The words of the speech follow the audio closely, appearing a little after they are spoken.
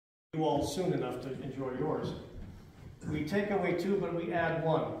you all soon enough to enjoy yours. We take away 2, but we add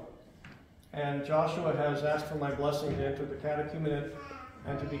 1. And Joshua has asked for my blessing to enter the catechumenate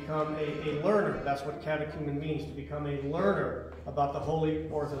and to become a learner. That's what catechumen means, to become a learner about the Holy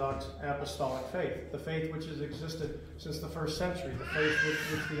Orthodox Apostolic faith, the faith which has existed since the 1st century, the faith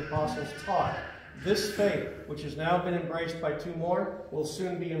which the apostles taught. This faith, which has now been embraced by 2 more, will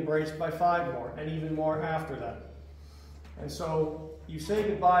soon be embraced by 5 more, and even more after that. And so you say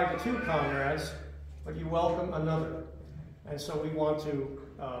goodbye to 2 comrades, but you welcome another. And so we want to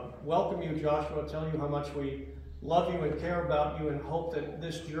welcome you, Joshua, tell you how much we love you and care about you, and hope that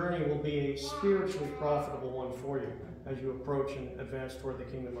this journey will be a spiritually profitable one for you as you approach and advance toward the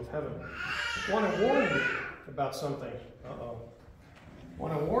kingdom of heaven. I want to warn you about something. I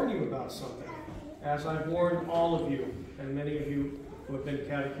want to warn you about something, as I've warned all of you, and many of you who have been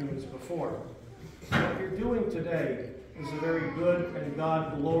catechumens before. What you're doing today is a very good and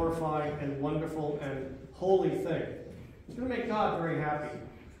God-glorifying and wonderful and holy thing. It's going to make God very happy.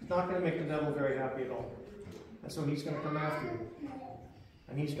 It's not going to make the devil very happy at all. And so he's going to come after you.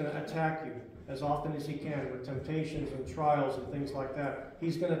 And he's going to attack you as often as he can with temptations and trials and things like that.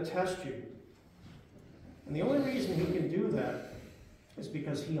 He's going to test you. And the only reason he can do that is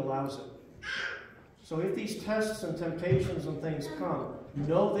because he allows it. So if these tests and temptations and things come,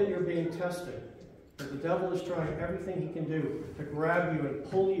 know that you're being tested. That the devil is trying everything he can do to grab you and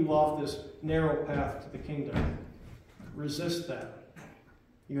pull you off this narrow path to the kingdom. Resist that.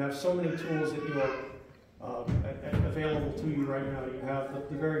 You have so many tools that you are available to you right now. You have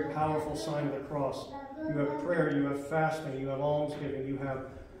the very powerful sign of the cross. You have prayer, you have fasting, you have almsgiving, you have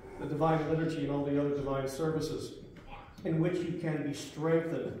the divine liturgy and all the other divine services in which you can be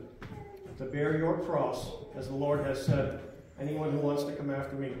strengthened to bear your cross, as the Lord has said, anyone who wants to come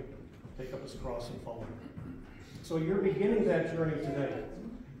after me, take up his cross and follow me. So you're beginning that journey today,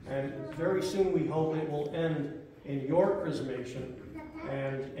 and very soon we hope it will end in your chrismation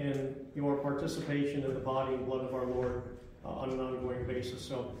and in your participation in the body and blood of our Lord on an ongoing basis.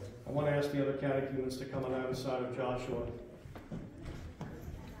 So I want to ask the other catechumens to come alongside of Joshua.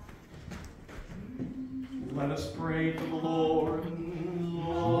 Let us pray to the Lord.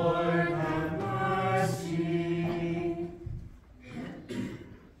 Lord, have mercy.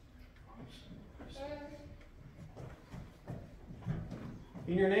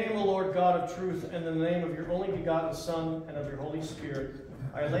 In your name, O Lord God of truth, and in the name of your only begotten Son and of your Holy Spirit,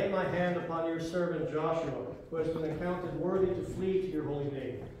 I lay my hand upon your servant Joshua, who has been accounted worthy to flee to your holy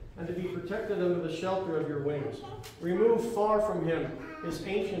name, and to be protected under the shelter of your wings. Remove far from him his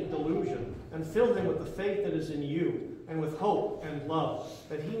ancient delusion, and fill him with the faith that is in you, and with hope and love,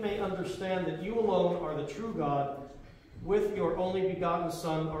 that he may understand that you alone are the true God, with your only begotten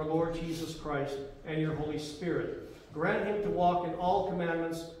Son, our Lord Jesus Christ, and your Holy Spirit. Grant him to walk in all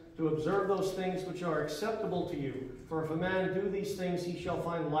commandments, to observe those things which are acceptable to you. For if a man do these things, he shall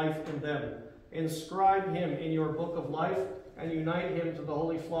find life in them. Inscribe him in your book of life, and unite him to the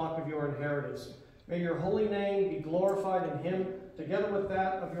holy flock of your inheritance. May your holy name be glorified in him, together with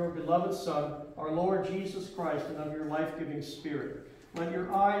that of your beloved Son, our Lord Jesus Christ, and of your life-giving Spirit. Let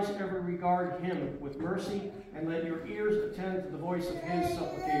your eyes ever regard him with mercy, and let your ears attend to the voice of his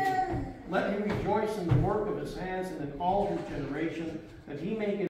supplication. Let him rejoice in the work of his hands and in all his generation, that he may give